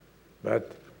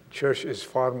but church is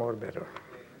far more better.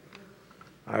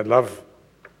 I love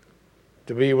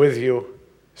to be with you,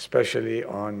 especially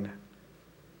on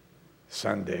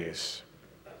Sundays.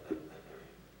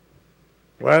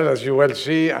 Well, as you will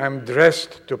see, I'm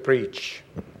dressed to preach.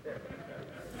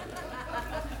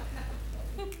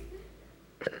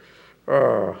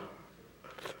 Oh.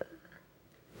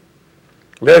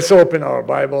 Let's open our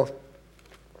Bible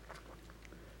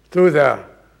to the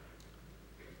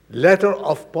letter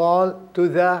of Paul to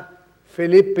the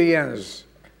Philippians.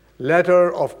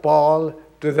 Letter of Paul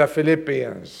to the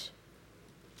Philippians.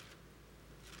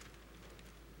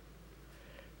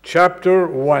 Chapter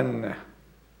 1.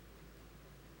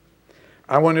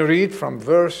 I want to read from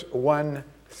verse 1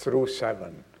 through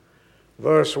 7.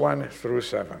 Verse 1 through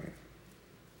 7.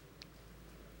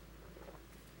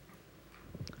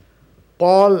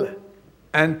 Paul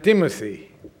and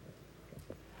Timothy,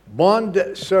 bond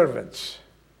servants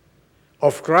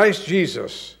of Christ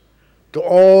Jesus, to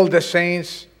all the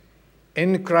saints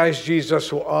in Christ Jesus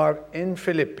who are in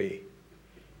Philippi,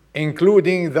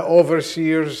 including the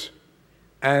overseers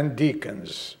and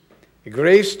deacons.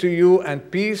 Grace to you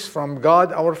and peace from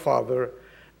God our Father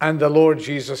and the Lord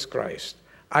Jesus Christ.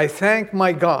 I thank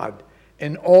my God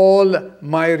in all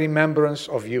my remembrance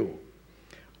of you,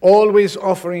 always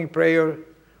offering prayer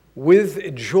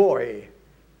with joy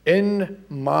in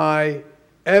my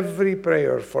every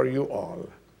prayer for you all,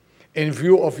 in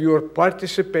view of your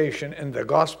participation in the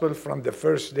gospel from the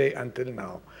first day until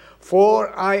now.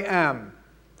 For I am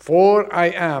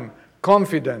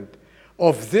confident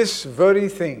of this very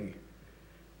thing.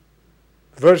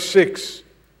 Verse 6,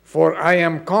 for I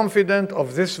am confident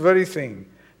of this very thing,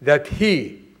 that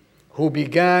he who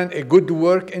began a good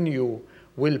work in you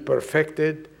will perfect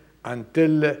it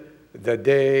until the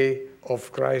day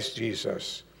of Christ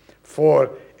Jesus.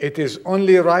 For it is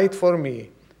only right for me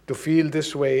to feel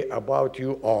this way about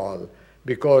you all,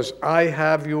 because I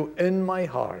have you in my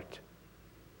heart,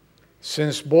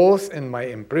 since both in my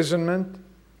imprisonment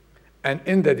and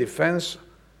in the defense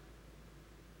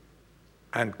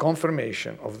and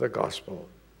confirmation of the gospel,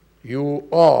 you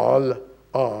all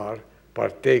are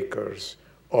partakers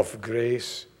of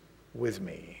grace with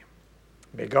me.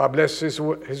 May God bless his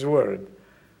word.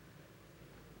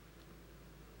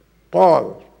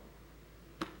 Paul,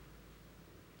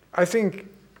 I think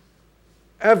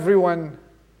everyone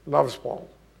loves Paul.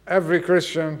 Every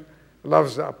Christian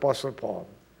loves the Apostle Paul.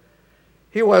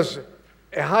 He was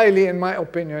in my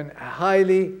opinion, a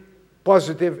highly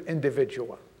positive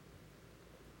individual.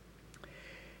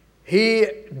 He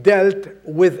dealt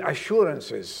with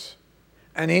assurances,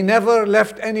 and he never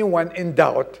left anyone in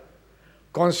doubt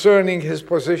concerning his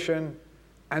position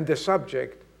and the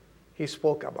subject he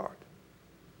spoke about.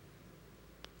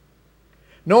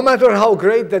 No matter how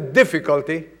great the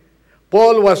difficulty,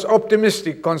 Paul was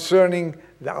optimistic concerning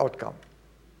the outcome.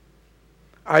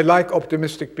 I like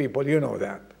optimistic people, you know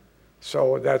that.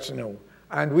 So that's new.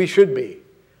 And we should be,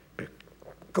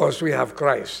 because we have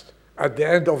Christ. At the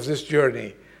end of this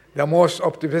journey, the most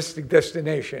optimistic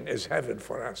destination is heaven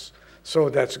for us. So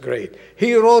that's great.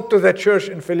 He wrote to the church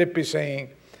in Philippi saying,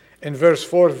 in verse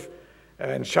 4,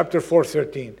 in chapter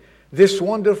 4:13, this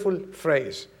wonderful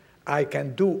phrase, I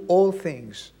can do all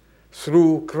things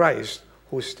through Christ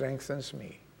who strengthens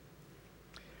me.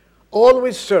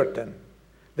 Always certain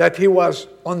that he was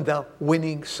on the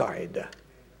winning side.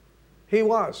 He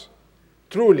was,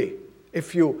 truly.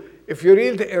 If you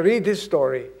read his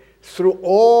story, through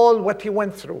all what he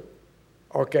went through,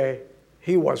 okay,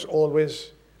 he was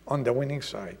always on the winning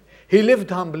side. He lived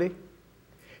humbly.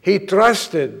 He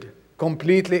trusted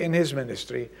completely in his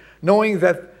ministry, knowing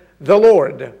that the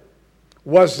Lord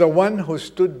was the one who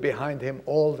stood behind him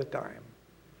all the time.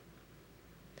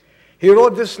 He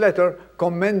wrote this letter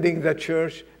commending the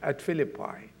church at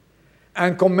Philippi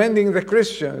and commending the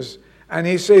Christians. And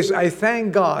he says, I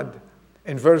thank God,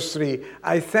 in verse 3,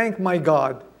 I thank my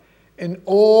God in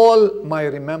all my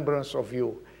remembrance of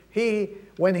you.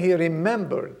 When he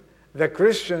remembered the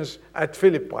Christians at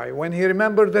Philippi, when he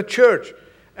remembered the church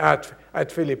at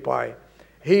Philippi,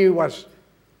 he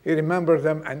remembered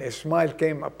them, and a smile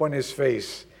came upon his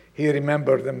face. He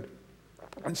remembered them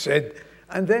and said,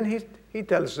 and then he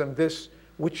tells them this,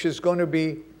 which is going to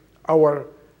be our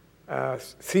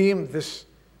theme this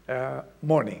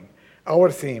morning.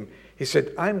 Our theme. He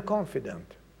said, I'm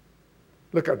confident.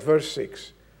 Look at verse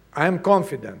 6. I am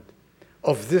confident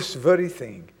of this very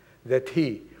thing, that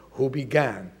he who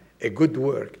began a good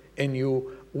work in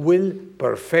you will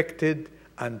perfect it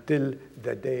until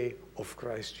the day of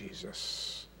Christ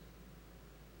Jesus.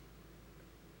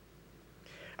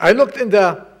 I looked in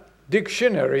the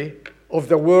dictionary of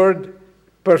the word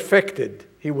perfected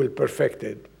he will perfect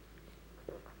it.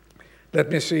 Let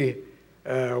me see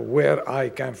where I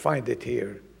can find it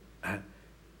here.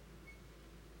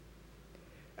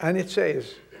 And it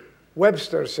says,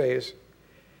 Webster says,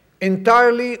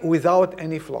 entirely without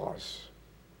any flaws.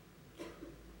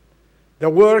 The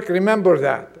work, remember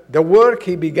that, the work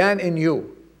he began in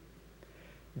you,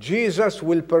 Jesus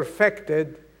will perfect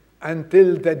it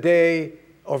until the day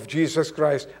of Jesus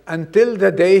Christ, until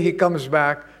the day he comes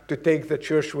back to take the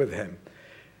church with him.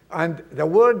 And the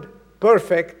word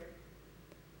perfect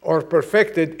or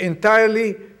perfected,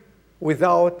 entirely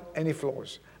without any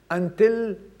flaws,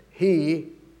 until he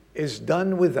is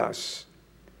done with us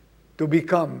to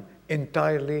become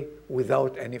entirely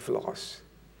without any flaws.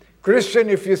 Christian,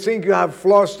 if you think you have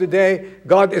flaws today,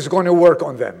 God is going to work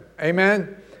on them.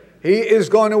 Amen? He is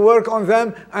going to work on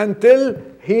them until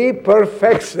he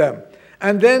perfects them.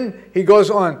 And then he goes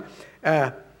on,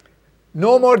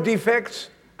 no more defects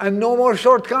and no more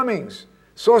shortcomings.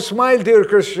 So smile, dear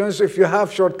Christians, if you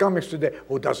have shortcomings today.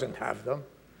 Who doesn't have them?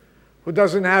 Who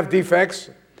doesn't have defects?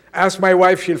 Ask my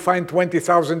wife, she'll find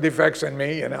 20,000 defects in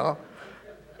me, you know.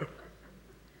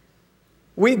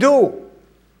 We do.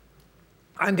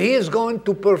 And he is going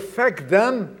to perfect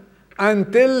them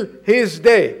until his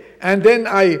day. And then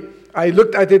I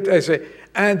looked at it, I say,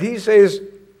 and he says,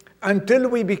 until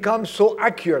we become so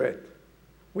accurate.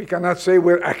 We cannot say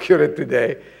we're accurate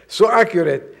today. So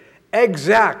accurate,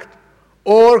 exact,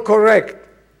 or correct,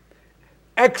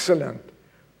 excellent,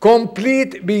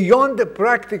 complete beyond the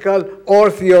practical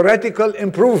or theoretical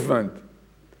improvement.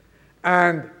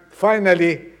 And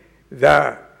finally,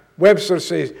 the Webster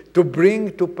says, to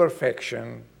bring to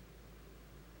perfection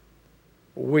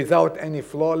without any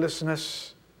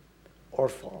flawlessness or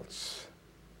faults.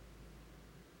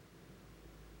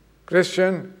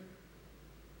 Christian,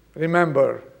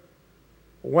 remember,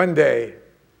 one day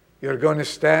you're going to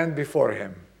stand before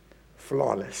him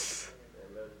flawless.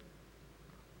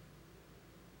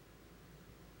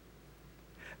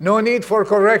 No need for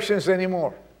corrections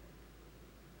anymore.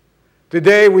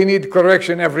 Today we need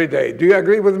correction every day. Do you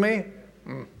agree with me?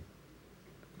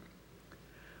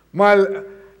 Well,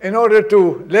 in order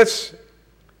to, let's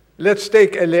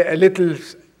take a little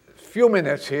few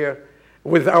minutes here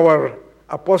with our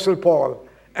Apostle Paul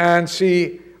and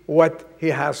see what he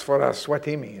has for us, what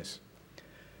he means.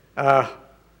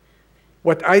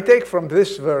 What I take from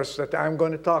this verse that I'm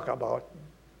going to talk about,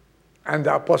 and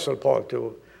the Apostle Paul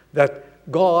too, that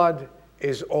God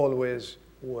is always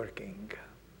working.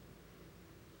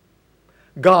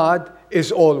 God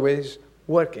is always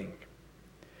working.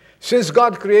 Since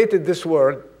God created this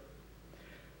world,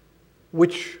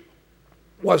 which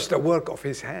was the work of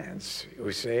his hands,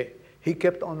 we say, he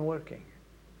kept on working.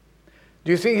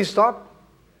 Do you think he stopped?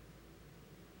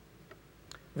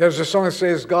 There's a song that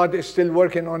says, God is still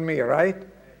working on me, right?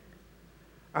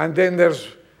 And then there's,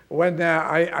 when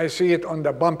I see it on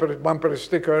the bumper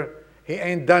sticker, he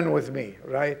ain't done with me,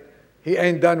 right? He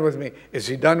ain't done with me. Is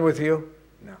he done with you?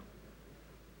 No.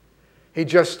 He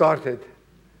just started.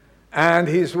 And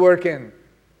he's working.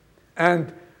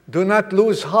 And do not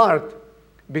lose heart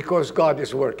because God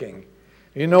is working.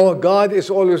 You know, God is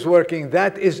always working.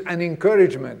 That is an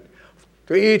encouragement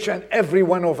to each and every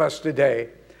one of us today,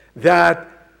 that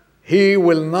he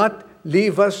will not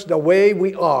leave us the way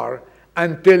we are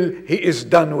until he is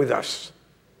done with us.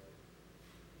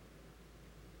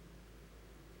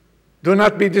 Do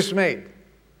not be dismayed.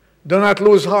 Do not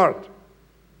lose heart.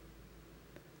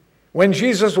 When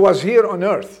Jesus was here on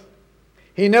earth,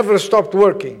 he never stopped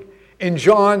working. In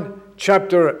John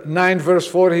chapter 9 verse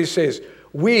 4 he says,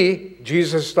 we,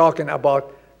 Jesus talking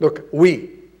about, look, we,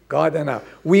 God and I,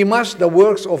 we must the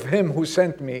works of him who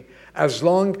sent me as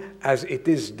long as it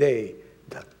is day.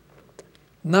 The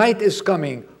night is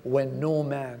coming when no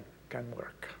man can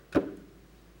work.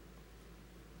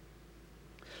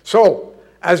 So,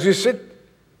 as you sit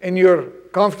in your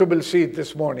comfortable seat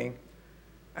this morning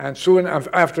and soon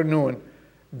afternoon,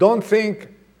 don't think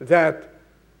that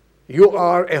you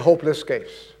are a hopeless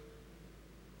case.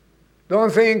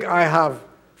 Don't think I have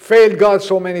failed God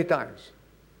so many times.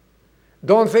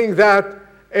 Don't think that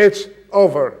it's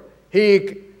over.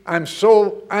 I'm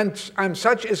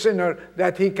such a sinner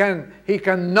that he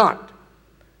cannot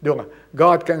do it.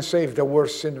 God can save the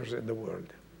worst sinners in the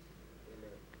world.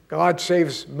 God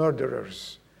saves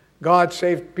murderers. God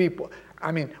saved people.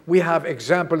 I mean, we have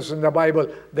examples in the Bible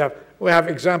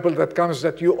that comes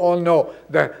that you all know.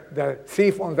 The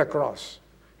thief on the cross.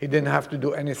 He didn't have to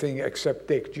do anything except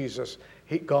take Jesus.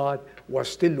 God was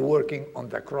still working on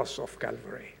the cross of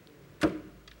Calvary.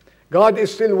 God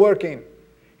is still working.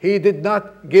 He did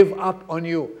not give up on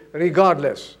you,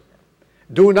 regardless.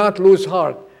 Do not lose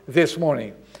heart this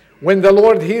morning. when the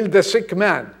Lord healed the sick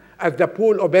man at the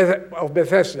pool of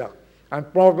Bethesda. And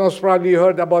most probably you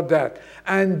heard about that.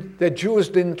 And the Jews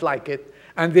didn't like it.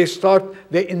 And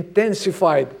they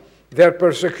intensified their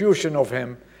persecution of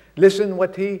him. Listen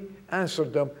what he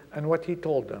answered them and what he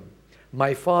told them.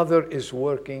 My Father is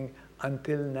working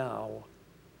until now,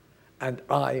 and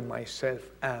I myself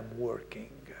am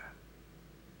working.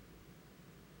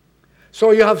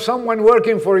 So you have someone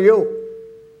working for you.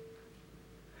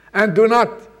 And do not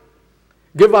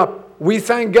give up. We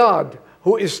thank God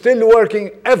who is still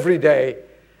working every day,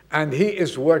 and he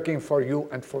is working for you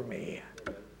and for me.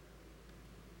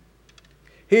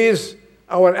 He is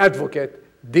our advocate,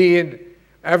 Dean.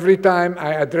 Every time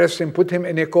I address him, put him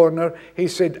in a corner, he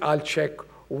said, I'll check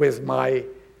with my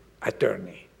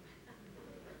attorney.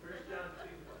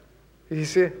 You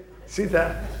see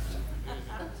that?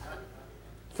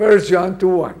 1 John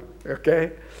 2:1,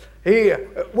 okay?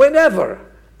 Whenever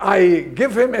I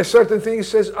give him a certain thing, he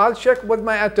says, I'll check with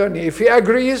my attorney. If he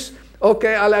agrees,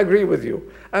 okay, I'll agree with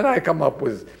you. And I come up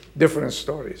with different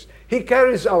stories. He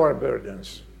carries our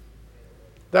burdens,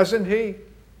 doesn't he?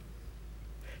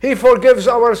 He forgives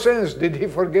our sins. Did he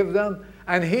forgive them?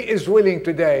 And he is willing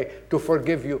today to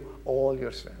forgive you all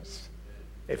your sins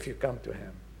if you come to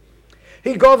him.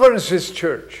 He governs his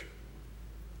church.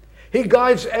 He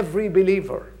guides every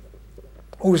believer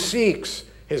who seeks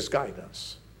his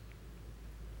guidance.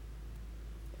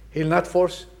 He'll not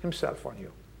force himself on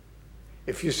you.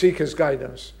 If you seek his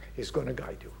guidance, he's going to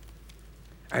guide you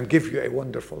and give you a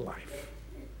wonderful life.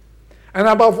 And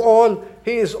above all,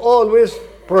 he is always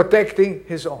protecting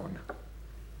his own.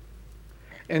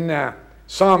 In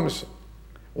Psalms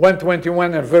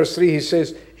 121 and verse 3, he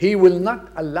says, he will not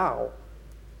allow,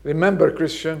 remember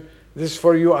Christian, this is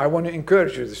for you, I want to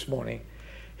encourage you this morning.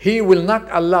 He will not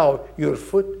allow your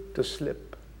foot to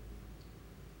slip.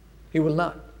 He will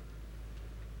not.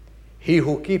 He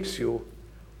who keeps you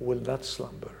will not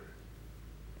slumber.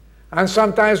 And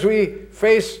sometimes we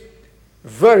face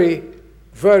very,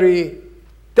 very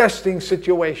testing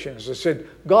situations. I said,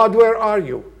 God, where are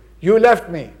you? You left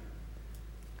me.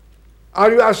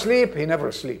 Are you asleep? He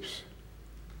never sleeps.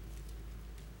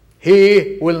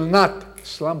 He will not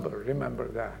slumber, remember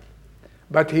that.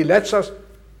 But he lets us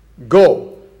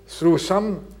go through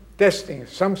some testing,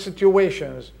 some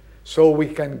situations, so we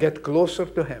can get closer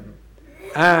to him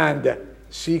and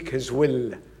seek his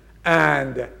will.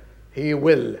 And he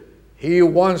will. He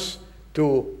wants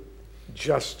to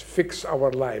just fix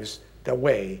our lives the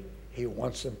way he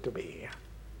wants them to be.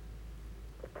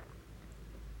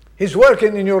 He's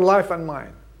working in your life and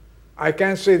mine. I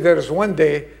can't say there is one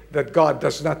day that God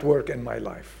does not work in my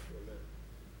life.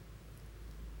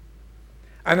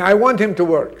 And I want him to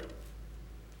work.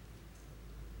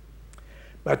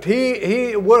 But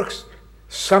he works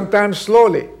sometimes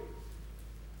slowly,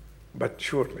 but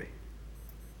surely.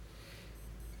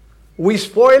 We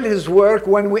spoil his work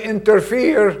when we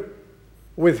interfere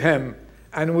with him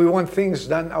and we want things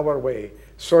done our way.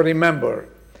 So remember,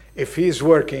 if he's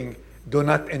working, do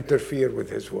not interfere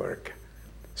with his work.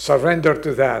 Surrender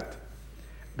to that,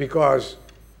 because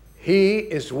he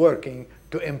is working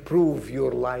to improve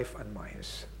your life and mine.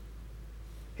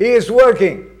 He is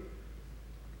working.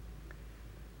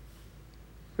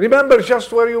 Remember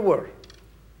just where you were.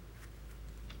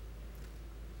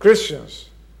 Christians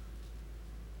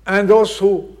and those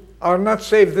who are not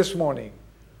saved this morning,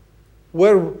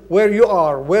 where you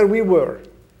are, where we were,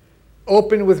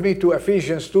 open with me to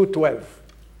Ephesians 2:12.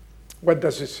 What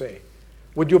does it say?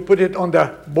 Would you put it on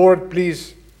the board,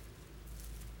 please?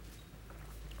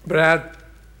 Brad.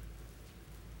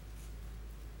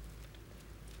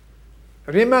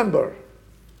 Remember,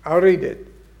 I'll read it,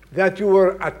 that you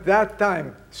were at that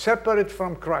time separate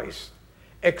from Christ,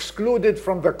 excluded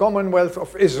from the commonwealth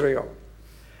of Israel,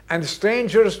 and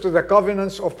strangers to the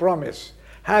covenants of promise,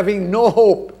 having no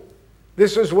hope.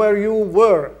 This is where you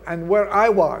were and where I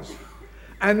was,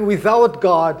 and without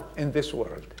God in this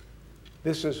world.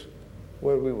 This is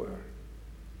where we were.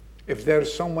 If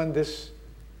there's someone this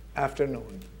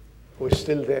afternoon who is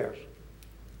still there,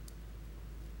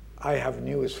 I have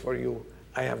news for you.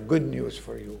 I have good news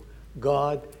for you.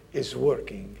 God is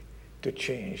working to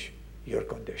change your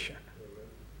condition.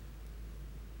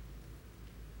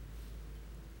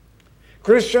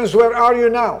 Christians, where are you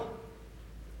now?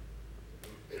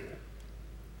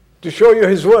 To show you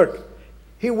his work.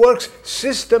 He works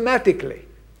systematically.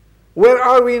 Where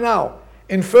are we now?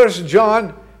 In 1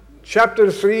 John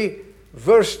chapter 3,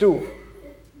 verse 2.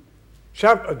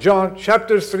 John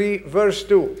chapter 3, verse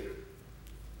 2.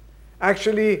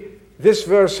 Actually, this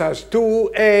verse has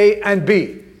 2a and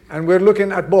b, and we're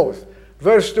looking at both.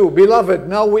 Verse 2, Beloved,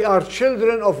 now we are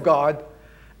children of God,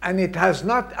 and it has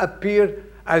not appeared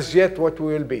as yet what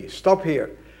we will be. Stop here.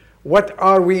 What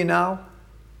are we now?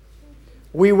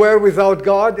 We were without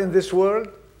God in this world.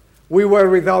 We were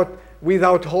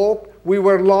without hope. We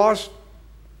were lost.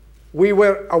 We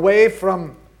were away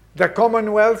from the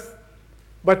commonwealth.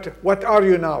 But what are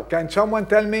you now? Can someone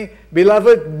tell me?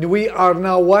 Beloved, we are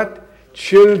now what?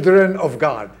 Children of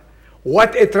God.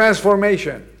 What a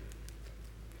transformation.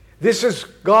 This is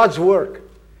God's work.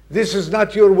 This is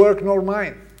not your work nor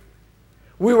mine.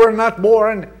 We were not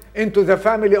born into the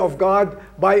family of God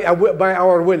by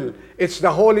our will. It's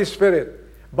the Holy Spirit,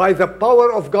 by the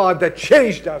power of God, that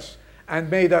changed us and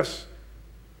made us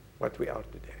what we are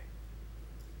today.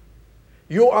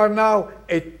 You are now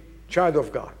a child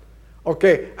of God.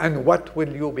 Okay, and what will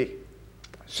you be?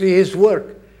 See His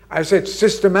work. I said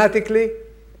systematically,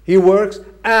 He works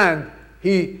and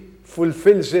He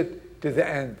fulfills it to the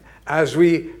end. As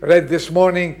we read this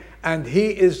morning, and He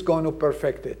is going to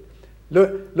perfect it.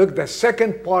 Look, the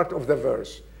second part of the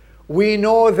verse. We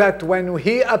know that when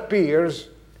He appears,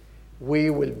 we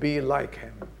will be like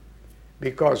Him,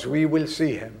 because we will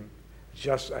see Him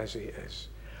just as He is.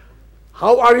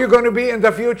 How are you going to be in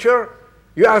the future?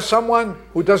 You ask someone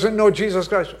who doesn't know Jesus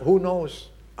Christ. Who knows?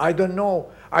 I don't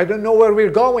know. I don't know where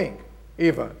we're going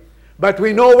even. But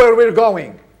we know where we're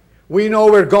going. We know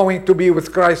we're going to be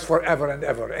with Christ forever and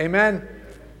ever. Amen?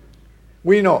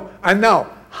 We know. And now,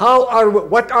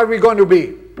 what are we going to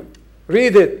be?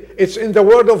 Read it. It's in the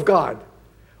Word of God.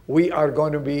 We are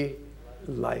going to be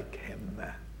like Him.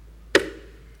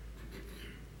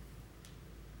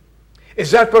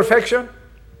 Is that perfection?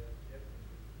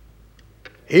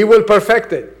 He will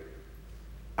perfect it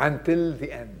until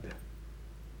the end.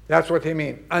 That's what He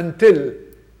means. Until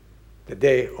the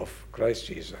day of Christ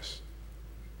Jesus.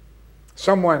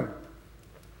 Someone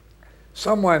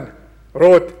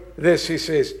wrote this. He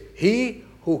says, He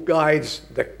who guides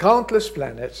the countless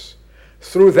planets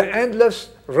through the endless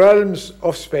realms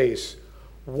of space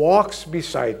walks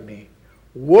beside me,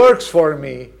 works for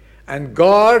me, and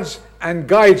guards and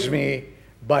guides me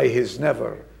by His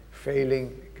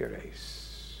never-failing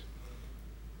grace.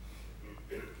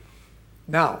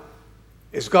 Now,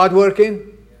 is God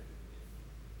working?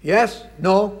 Yes?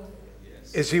 No?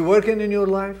 Yes. Is He working in your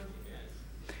life?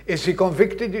 Yes. Is He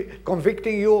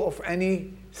convicting you of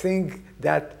anything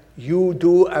that you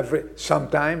do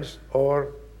sometimes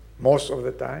or most of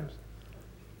the times?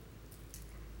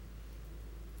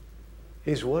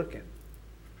 He's working.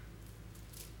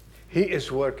 He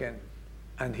is working,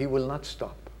 and He will not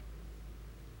stop.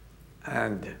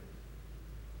 And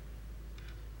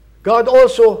God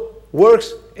also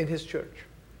works in His church.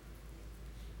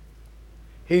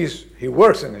 He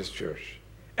works in His church.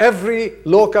 Every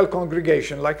local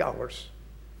congregation like ours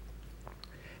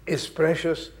is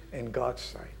precious in God's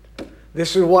sight.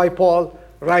 This is why Paul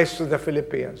writes to the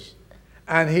Philippians.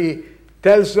 And he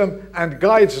tells them and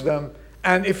guides them.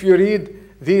 And if you read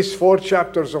these 4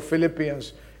 chapters of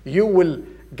Philippians, you will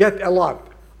get a lot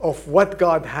of what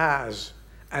God has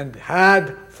and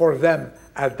had for them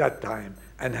at that time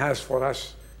and has for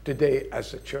us today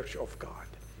as the church of God.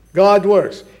 God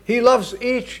works. He loves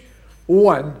each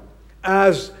one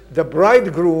as the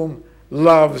bridegroom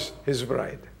loves his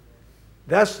bride.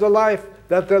 That's the life,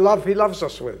 that's the love He loves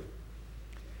us with.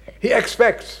 He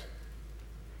expects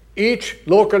each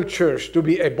local church to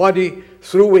be a body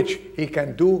through which He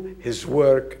can do His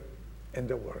work in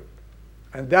the world.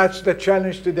 And that's the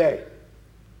challenge today.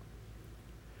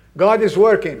 God is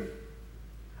working.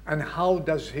 And how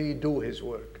does He do His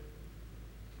work?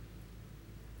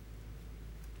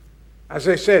 As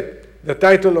I said, the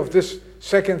title of this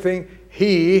second thing,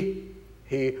 He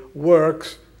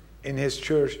works in His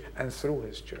church and through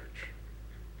His church.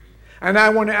 And I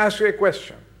want to ask you a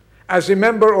question. As a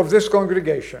member of this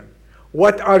congregation,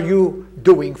 what are you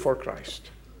doing for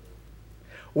Christ?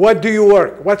 What do you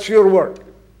work? What's your work?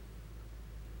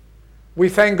 We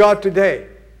thank God today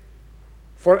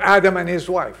for Adam and his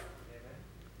wife.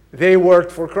 They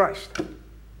worked for Christ.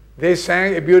 They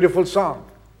sang a beautiful song.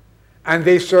 And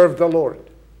they served the Lord.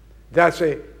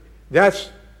 That's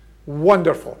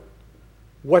wonderful.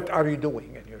 What are you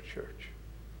doing in your church?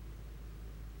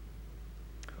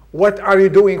 What are you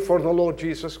doing for the Lord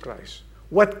Jesus Christ?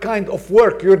 What kind of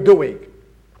work you're doing?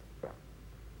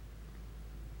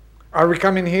 Are we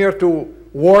coming here to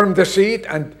warm the seat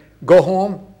and go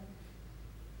home?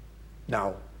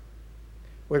 No.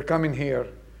 We're coming here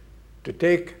to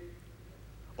take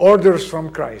orders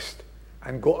from Christ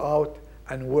and go out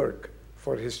and work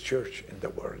for His church in the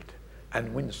world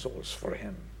and win souls for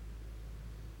Him.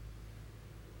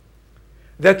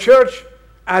 The church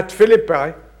at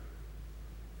Philippi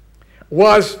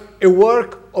was a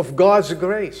work of God's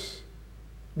grace,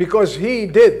 because He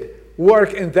did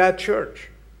work in that church.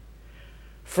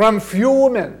 From few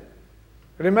women,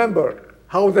 remember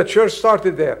how the church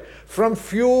started there, from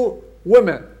few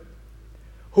women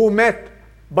who met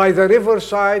by the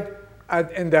riverside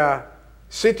in the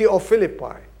city of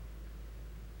Philippi,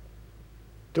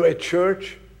 to a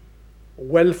church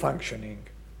well functioning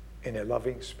in a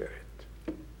loving spirit.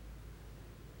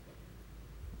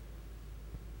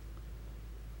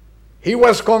 He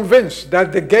was convinced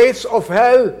that the gates of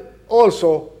hell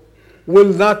also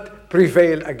will not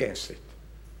prevail against it.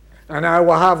 And I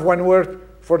will have one word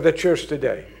for the church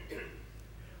today.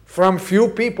 From few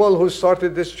people who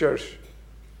started this church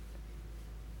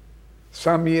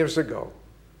some years ago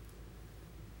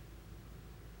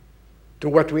to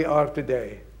what we are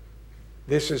today,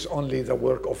 this is only the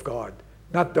work of God,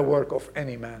 not the work of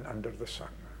any man under the sun.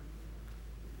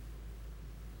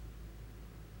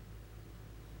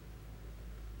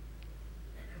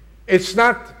 It's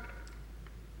not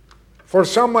for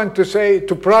someone to say,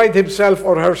 to pride himself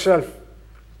or herself,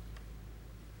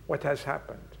 what has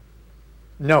happened.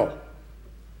 No.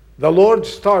 The Lord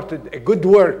started a good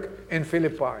work in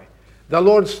Philippi. The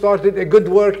Lord started a good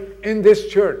work in this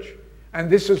church. And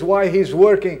this is why He's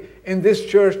working in this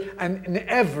church and in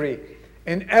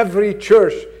every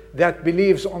church that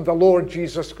believes on the Lord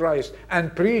Jesus Christ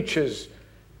and preaches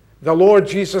the Lord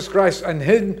Jesus Christ and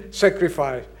His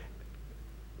sacrifice.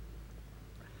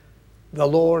 The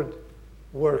Lord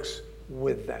works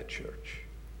with that church.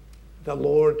 The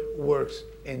Lord works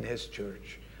in His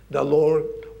church. The Lord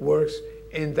works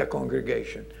in the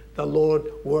congregation. The Lord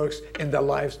works in the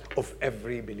lives of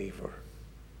every believer.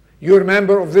 You're a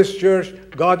member of this church,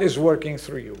 God is working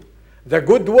through you. The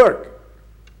good work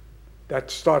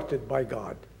that started by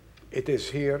God, it is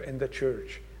here in the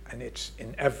church and it's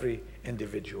in every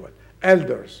individual.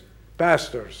 Elders,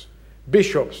 pastors,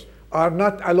 bishops are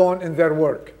not alone in their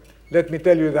work. Let me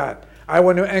tell you that. I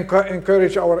want to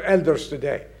encourage our elders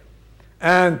today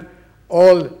and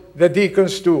all the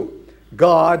deacons too.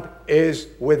 God is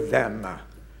with them.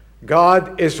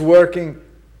 God is working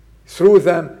through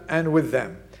them and with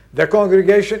them. The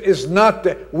congregation is not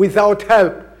without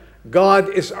help. God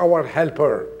is our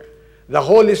helper. The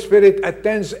Holy Spirit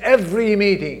attends every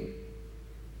meeting,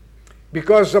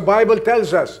 because the Bible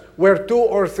tells us where 2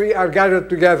 or 3 are gathered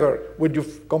together. Would you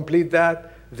complete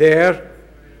that? There.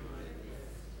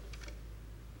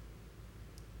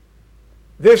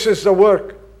 This is the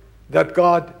work that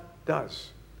God does.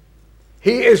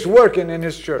 He is working in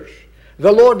His church.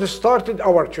 The Lord started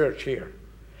our church here.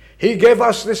 He gave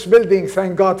us this building,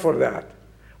 thank God for that.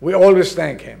 We always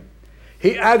thank Him.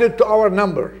 He added to our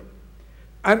number.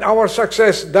 And our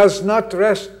success does not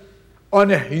rest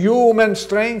on human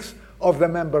strength of the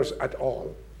members at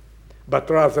all, but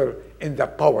rather in the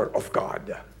power of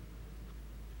God.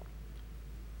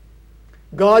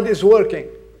 God is working.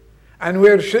 And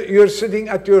you're sitting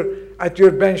at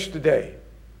your bench today.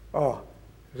 Oh,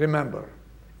 remember,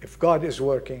 if God is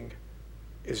working,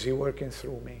 is He working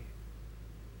through me?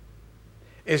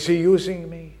 Is He using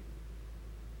me?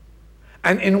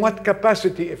 And in what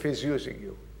capacity if He's using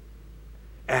you?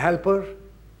 A helper?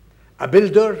 A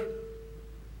builder?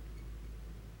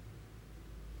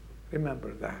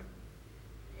 Remember that.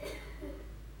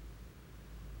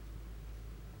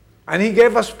 And He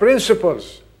gave us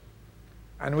principles.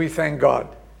 And we thank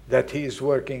God that He is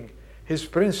working His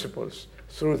principles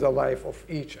through the life of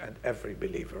each and every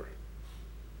believer.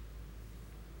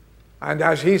 And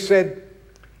as He said,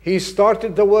 He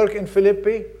started the work in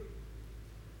Philippi.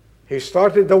 He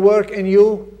started the work in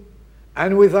you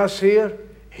and with us here.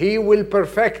 He will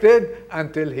perfect it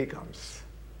until He comes.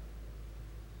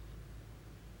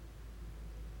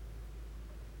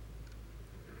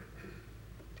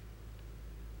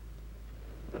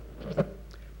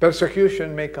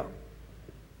 Persecution may come,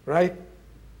 right?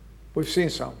 We've seen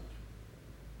some.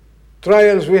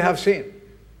 Trials we have seen.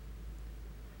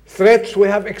 Threats we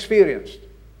have experienced.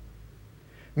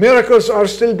 Miracles are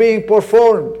still being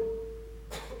performed.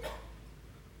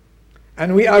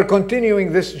 And we are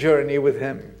continuing this journey with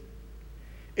Him.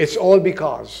 It's all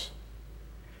because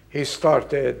He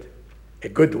started a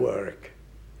good work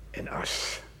in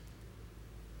us.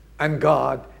 And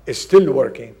God is still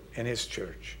working in His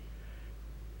church.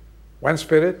 One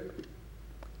Spirit,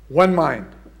 one mind,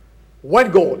 one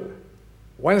goal,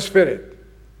 one Spirit,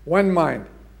 one mind,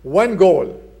 one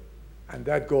goal. And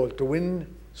that goal, to win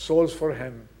souls for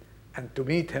Him and to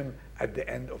meet Him at the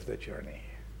end of the journey.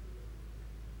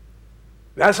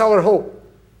 That's our hope.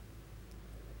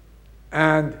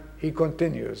 And He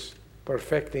continues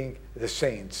perfecting the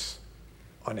saints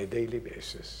on a daily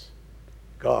basis.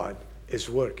 God is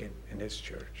working in His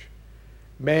church.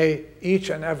 May each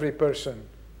and every person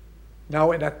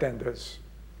now in attendance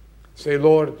say,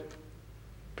 Lord,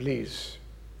 please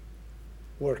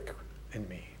work in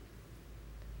me.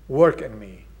 Work in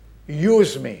me.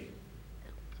 Use me.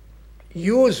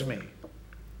 Use me.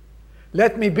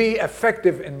 Let me be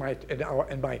effective in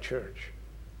my church.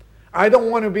 I don't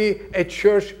want to be a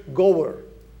church goer.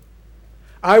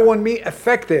 I want to be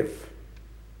effective.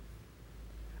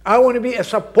 I want to be a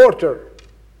supporter.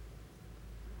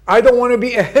 I don't want to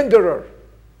be a hinderer.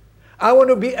 I want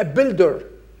to be a builder.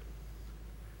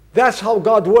 That's how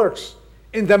God works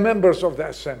in the members of the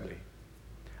assembly.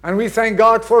 And we thank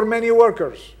God for many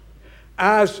workers.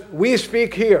 As we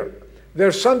speak here,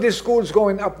 there's Sunday schools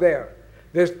going up there.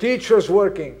 There's teachers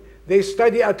working. They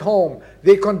study at home.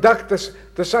 They conduct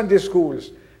the Sunday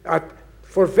schools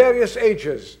for various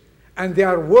ages. And they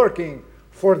are working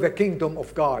for the kingdom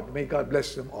of God. May God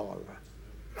bless them all.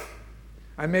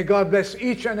 And may God bless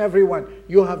each and every one.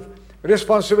 You have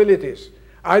responsibilities.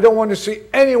 I don't want to see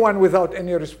anyone without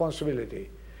any responsibility.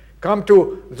 Come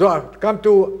to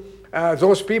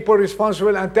those people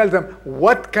responsible and tell them,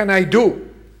 what can I do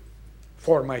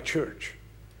for my church?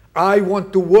 I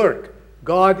want to work.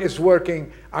 God is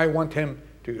working. I want Him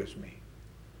to use me.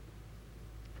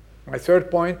 My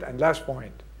third point and last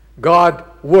point, God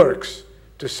works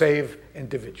to save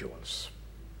individuals.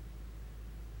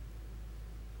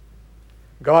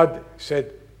 God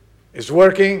said, is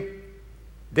working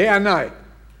day and night.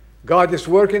 God is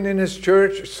working in His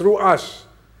church through us,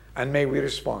 and may we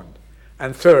respond.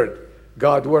 And third,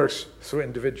 God works through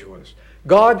individuals.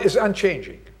 God is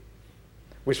unchanging.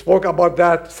 We spoke about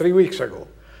that 3 weeks ago.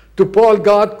 To Paul,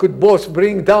 God could both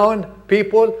bring down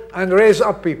people and raise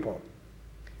up people.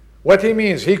 What he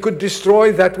means, he could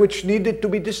destroy that which needed to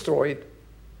be destroyed,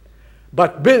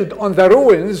 but build on the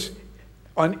ruins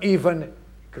an even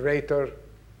greater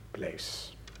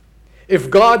place. If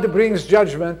God brings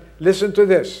judgment, listen to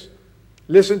this.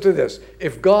 Listen to this.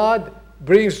 If God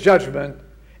brings judgment,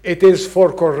 it is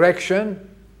for correction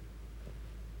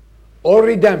or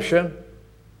redemption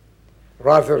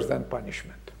rather than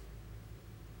punishment.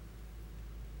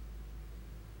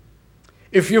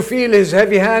 If you feel His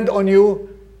heavy hand on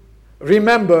you,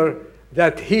 remember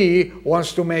that He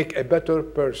wants to make a better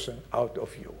person out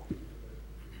of you.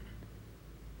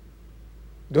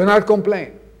 Do not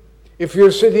complain. If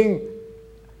you're sitting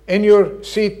in your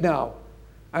seat now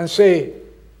and say,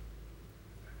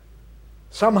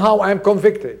 somehow I'm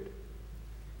convicted,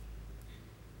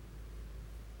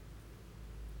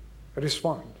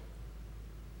 respond.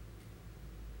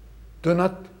 Do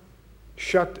not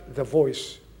shut the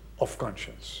voice of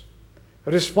conscience.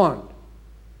 Respond.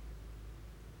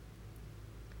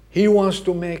 He wants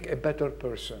to make a better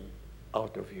person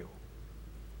out of you.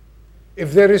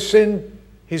 If there is sin,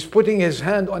 He's putting His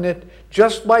hand on it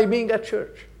just by being at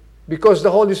church, because the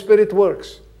Holy Spirit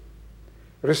works.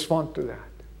 Respond to that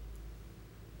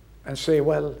and say,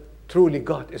 well, truly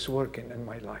God is working in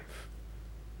my life.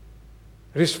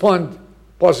 Respond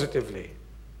positively.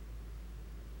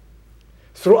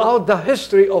 Throughout the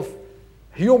history of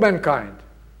humankind,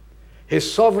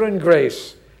 His sovereign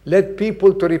grace led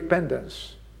people to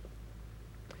repentance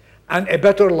and a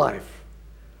better life.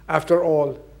 After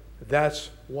all, that's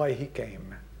why He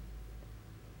came.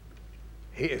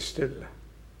 He is still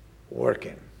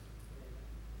working.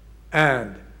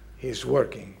 And He's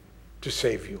working to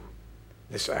save you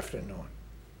this afternoon.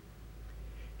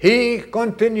 He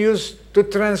continues to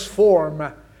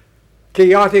transform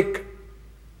chaotic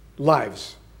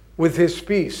lives with His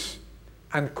peace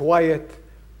and quiet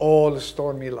all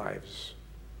stormy lives.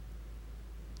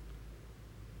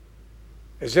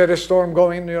 Is there a storm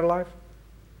going in your life?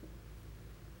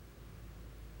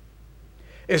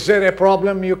 Is there a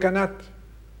problem you cannot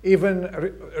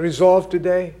even resolve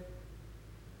today?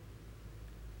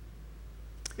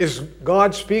 Is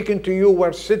God speaking to you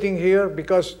while sitting here,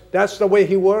 because that's the way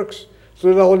He works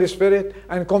through the Holy Spirit,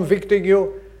 and convicting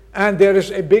you, and there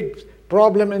is a big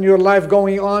problem in your life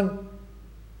going on?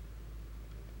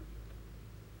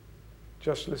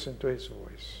 Just listen to His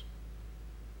voice.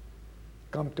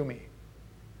 Come to me.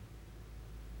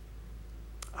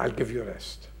 I'll give you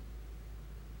rest.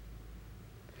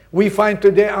 We find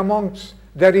today amongst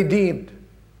the redeemed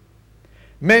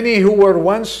many who were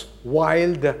once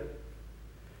wild,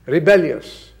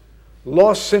 rebellious,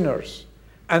 lost sinners,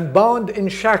 and bound in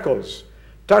shackles,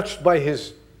 touched by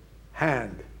His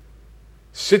hand,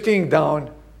 sitting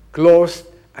down, clothed,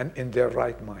 and in their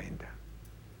right mind.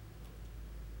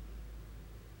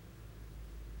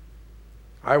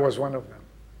 I was one of them.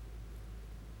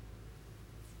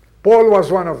 Paul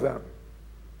was one of them.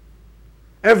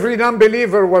 Every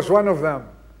non-believer was one of them.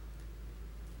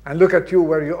 And look at you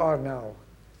where you are now,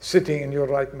 sitting in your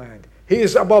right mind. He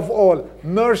is above all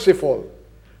merciful,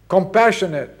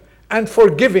 compassionate, and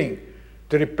forgiving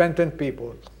to repentant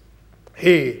people.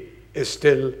 He is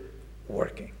still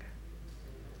working.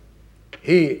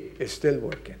 He is still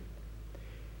working.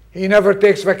 He never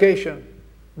takes vacation.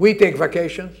 We take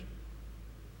vacations.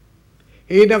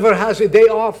 He never has a day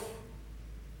off.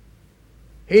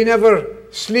 He never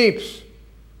sleeps.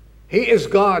 He is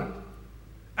God.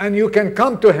 And you can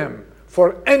come to him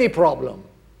for any problem.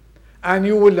 And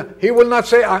he will not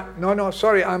say, no,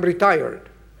 sorry, I'm retired.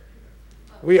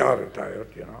 We are retired,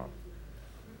 you know.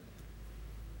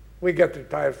 We get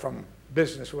retired from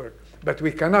business work, but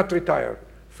we cannot retire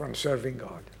from serving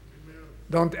God.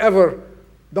 Don't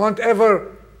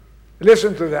ever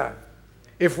listen to that.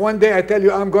 If one day I tell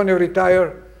you I'm going to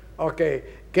retire, okay,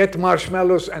 get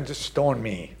marshmallows and stone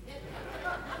me.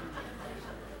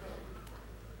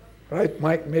 Right,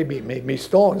 Mike? Maybe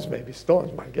stones,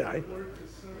 my guy.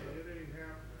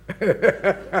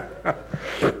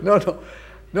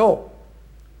 No.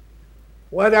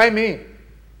 What I mean,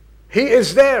 he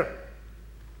is there.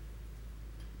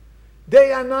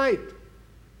 Day and night.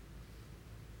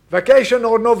 Vacation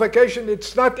or no vacation,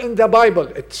 it's not in the Bible.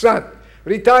 It's not.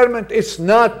 Retirement is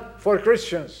not for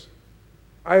Christians.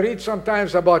 I read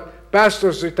sometimes about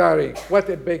pastors retiring. What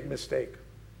a big mistake.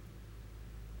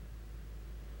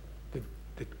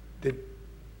 Did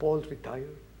Paul retire?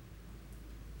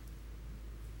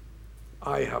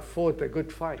 I have fought a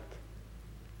good fight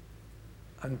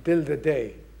until the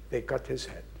day they cut his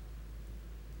head.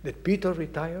 Did Peter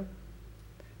retire?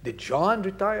 Did John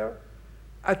retire?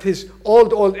 At his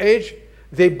old age,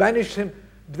 they banished him.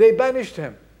 They banished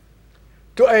him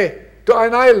to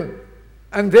an island.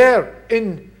 And there,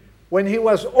 when he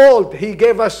was old, he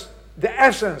gave us the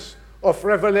essence of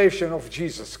revelation of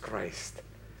Jesus Christ.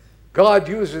 God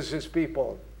uses his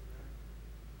people.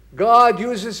 God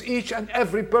uses each and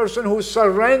every person who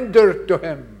surrendered to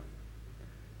him.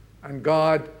 And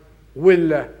God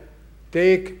will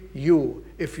take you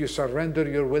if you surrender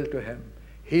your will to him.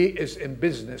 He is in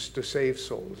business to save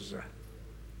souls.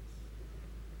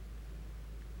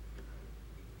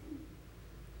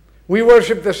 We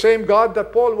worship the same God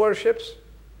that Paul worships.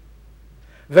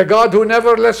 The God who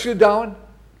never lets you down.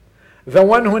 The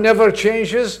one who never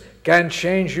changes can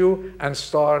change you and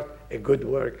start a good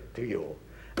work to you.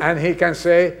 And he can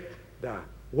say, the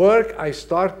work I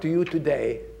start to you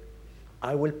today,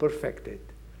 I will perfect it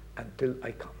until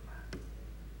I come.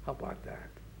 How about that?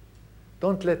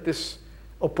 Don't let this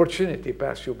opportunity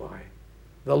pass you by.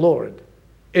 The Lord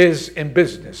is in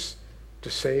business to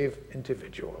save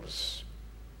individuals.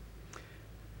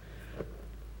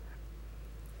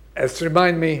 It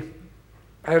reminds me,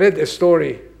 I read a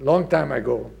story a long time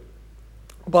ago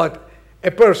about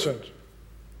a person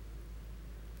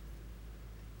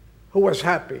who was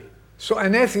happy. So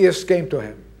an atheist came to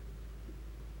him.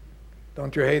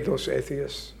 Don't you hate those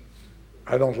atheists?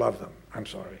 I don't love them. I'm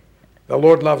sorry. The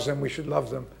Lord loves them. We should love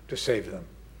them to save them.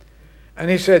 And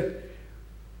he said,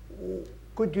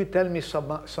 could you tell me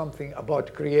something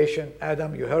about creation?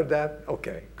 Adam, you heard that?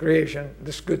 Okay, creation.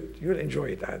 This is good. You'll enjoy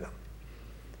it, Adam.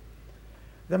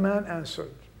 The man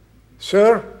answered,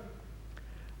 Sir,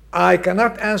 I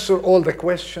cannot answer all the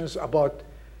questions about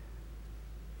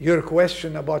your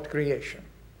question about creation.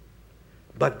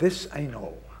 But this I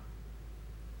know.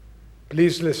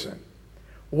 Please listen.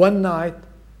 One night,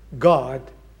 God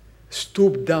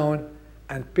stooped down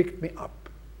and picked me up.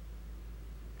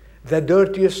 The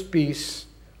dirtiest piece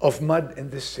of mud in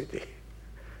this city.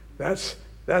 That's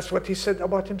what he said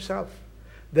about himself.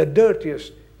 The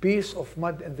dirtiest piece of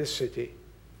mud in this city.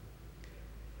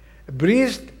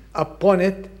 Breathed upon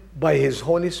it by his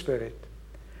Holy Spirit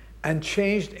and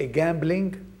changed a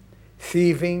gambling,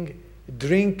 thieving,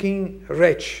 drinking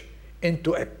wretch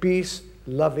into a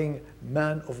peace-loving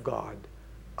man of God.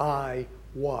 I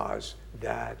was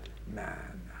that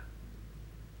man.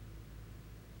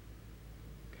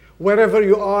 Wherever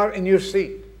you are in your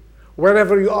seat,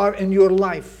 wherever you are in your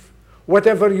life,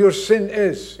 whatever your sin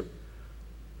is,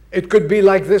 it could be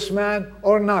like this man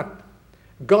or not.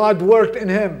 God worked in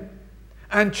him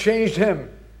and changed him.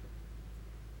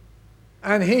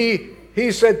 And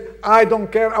he said, I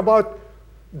don't care about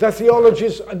the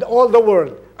theologies and all the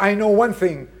world. I know one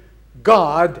thing.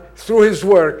 God, through his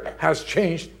work, has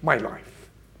changed my life.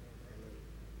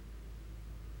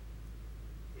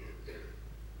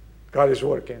 God is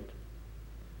working.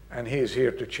 And he is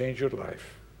here to change your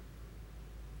life.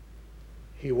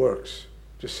 He works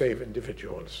to save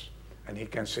individuals. And he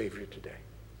can save you today.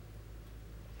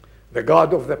 The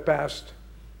God of the past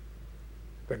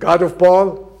The God of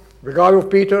Paul, the God of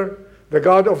Peter, the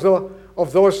God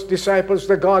of those disciples,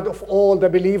 the God of all the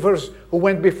believers who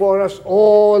went before us,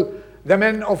 all the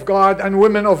men of God and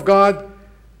women of God,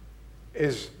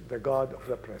 is the God of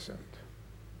the present.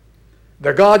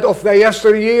 The God of the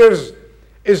yesteryears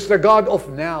is the God of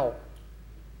now.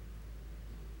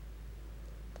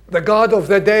 The God of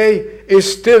the day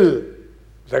is still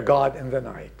the God in the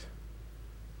night.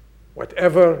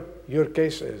 Whatever your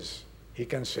case is, He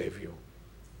can save you.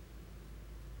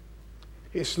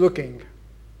 He's looking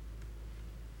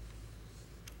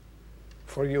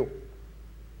for you.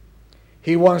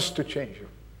 He wants to change you.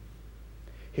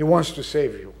 He wants to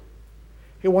save you.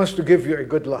 He wants to give you a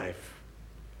good life.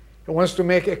 He wants to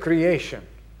make a creation,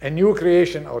 a new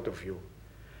creation out of you.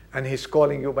 And He's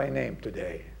calling you by name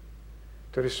today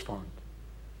to respond.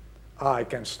 I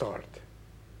can start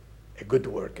a good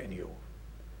work in you.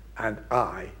 And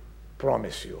I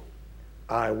promise you,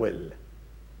 I will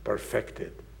perfect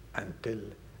it until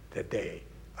the day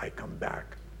I come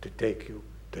back to take you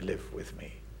to live with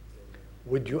me.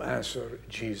 Would you answer,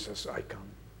 Jesus, I come?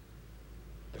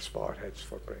 Let's bow our heads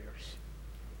for prayers.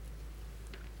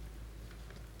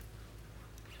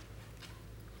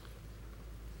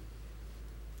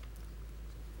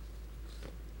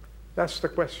 That's the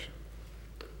question.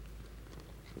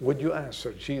 Would you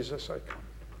answer, Jesus, I come?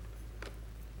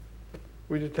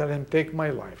 Would you tell Him, take my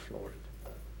life, Lord?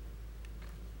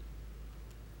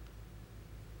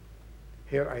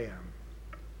 Here I am.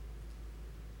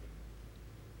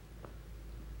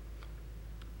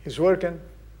 He's working.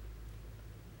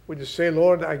 Would you say,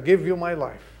 Lord, I give you my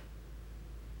life.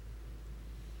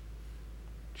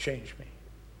 Change me.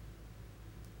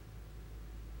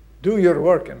 Do your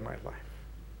work in my life.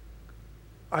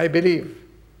 I believe.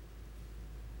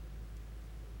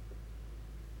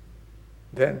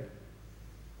 Then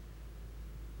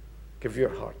give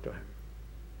your heart to Him.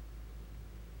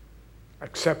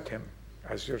 Accept Him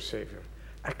as your Savior.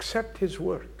 Accept His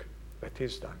work that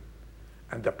He's done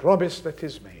and the promise that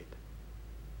He's made.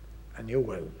 And you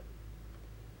will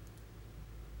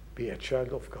be a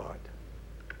child of God.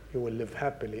 You will live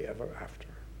happily ever after.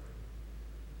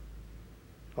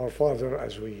 Our Father,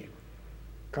 as we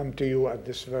come to you at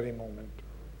this very moment,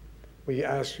 we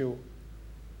ask you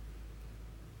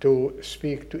to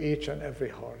speak to each and every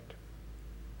heart.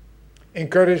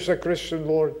 Encourage the Christian,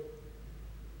 Lord,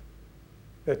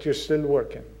 that you're still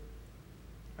working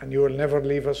and you will never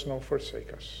leave us nor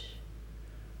forsake us.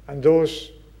 And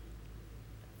those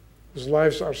whose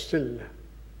lives are still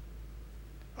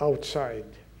outside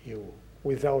you,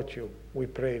 without you, we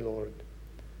pray, Lord,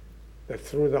 that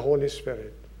through the Holy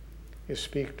Spirit, you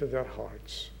speak to their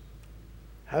hearts.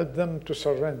 Help them to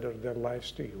surrender their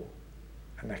lives to you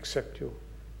and accept you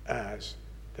as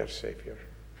their Savior.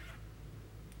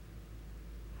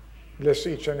 Bless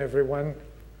each and every one.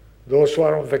 Those who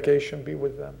are on vacation, be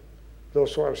with them.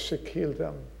 Those who are sick, heal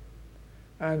them.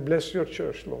 And bless your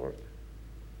church, Lord.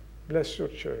 Bless your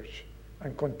church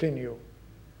and continue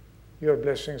your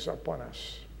blessings upon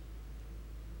us.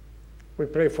 We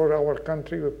pray for our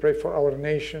country. We pray for our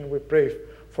nation. We pray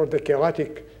for the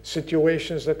chaotic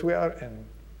situations that we are in.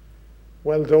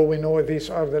 Well, though we know these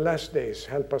are the last days,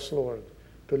 help us, Lord,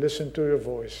 to listen to your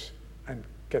voice and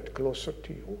get closer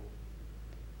to you.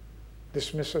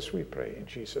 Dismiss us, we pray, in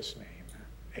Jesus' name.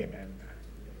 Amen.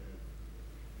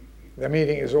 The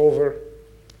meeting is over.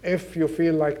 If you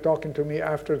feel like talking to me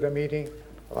after the meeting,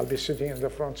 I'll be sitting in the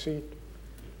front seat.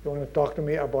 If you want to talk to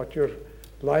me about your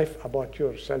life, about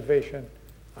your salvation,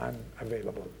 I'm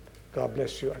available. God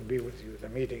bless you and be with you. The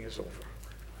meeting is over.